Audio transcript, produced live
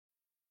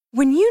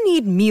When you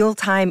need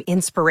mealtime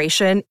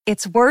inspiration,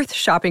 it's worth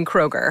shopping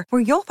Kroger,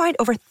 where you'll find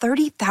over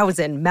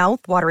 30,000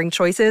 mouth-watering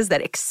choices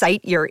that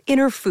excite your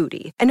inner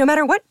foodie. And no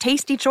matter what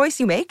tasty choice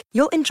you make,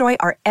 you'll enjoy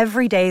our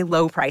everyday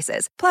low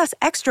prices, plus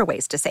extra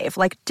ways to save,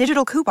 like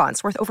digital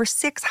coupons worth over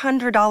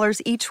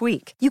 $600 each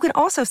week. You can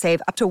also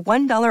save up to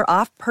 $1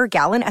 off per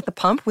gallon at the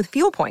pump with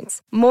fuel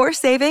points. More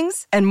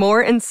savings and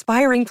more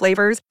inspiring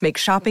flavors make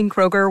shopping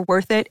Kroger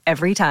worth it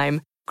every time.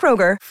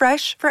 Kroger,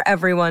 fresh for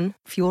everyone.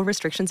 Fuel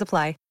restrictions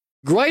apply.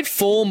 Great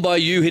form by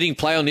you hitting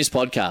play on this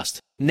podcast.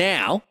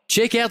 Now,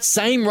 check out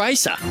Same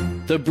Racer,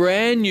 the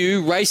brand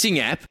new racing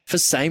app for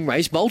same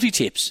race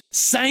multi-tips.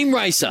 Same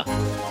Racer.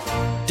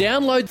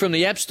 Download from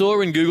the App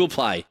Store and Google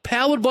Play.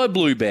 Powered by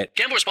Bluebet.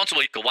 Gamble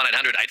responsibly. Call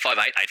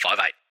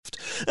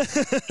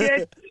 1-800-858-858.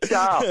 Good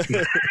stuff.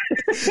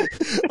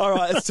 All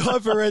right, it's time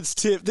for Red's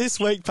tip. This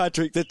week,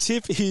 Patrick, the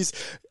tip is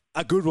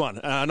a good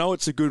one. I know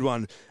it's a good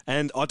one,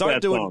 and I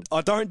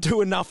don't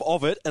do enough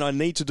of it, and I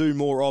need to do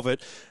more of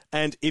it.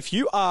 And if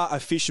you are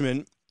a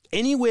fisherman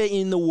anywhere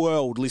in the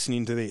world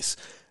listening to this,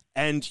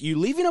 and you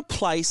live in a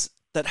place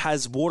that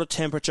has water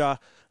temperature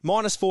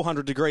minus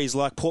 400 degrees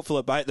like Port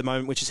Phillip Bay at the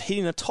moment, which is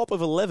hitting the top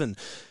of 11,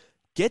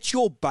 get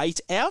your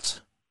bait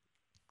out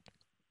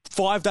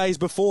 5 days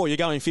before you're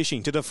going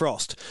fishing to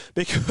defrost,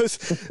 because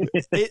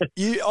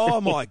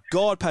oh my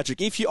God,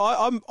 Patrick,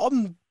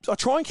 I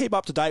try and keep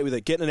up to date with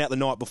it, getting it out the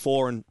night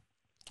before and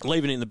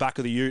leaving it in the back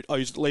of the ute. I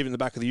used to leave it in the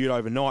back of the ute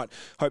overnight.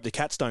 Hope the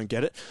cats don't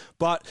get it.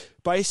 But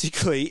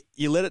basically,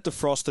 you let it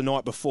defrost the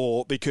night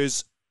before,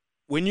 because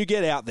when you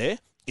get out there,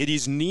 it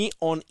is near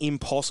on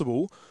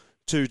impossible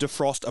to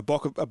defrost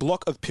a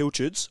block of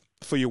pilchards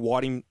for your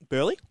whiting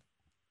burley.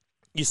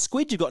 Your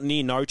squid, you've got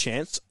near no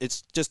chance.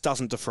 It just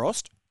doesn't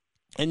defrost.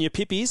 And your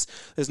pippies,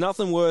 there's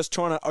nothing worse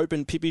trying to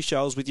open pippy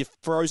shells with your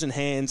frozen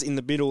hands in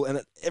the middle,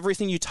 and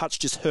everything you touch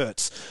just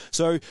hurts.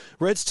 So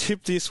Red's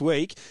tip this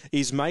week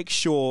is make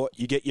sure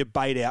you get your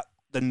bait out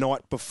the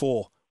night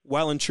before,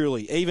 well and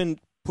truly. Even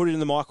put it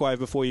in the microwave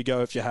before you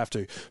go if you have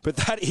to. But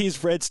that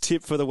is Red's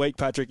tip for the week,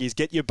 Patrick, is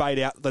get your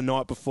bait out the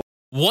night before.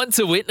 Want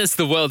to witness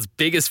the world's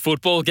biggest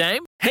football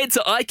game? Head to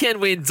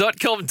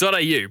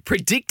iCanWin.com.au,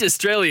 predict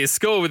Australia's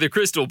score with a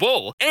crystal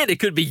ball, and it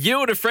could be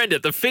you and a friend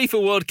at the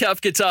FIFA World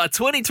Cup Qatar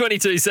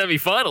 2022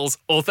 semi-finals,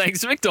 all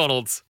thanks to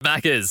McDonald's.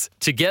 Maccas,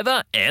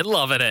 together and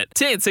loving it.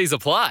 TNCs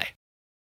apply.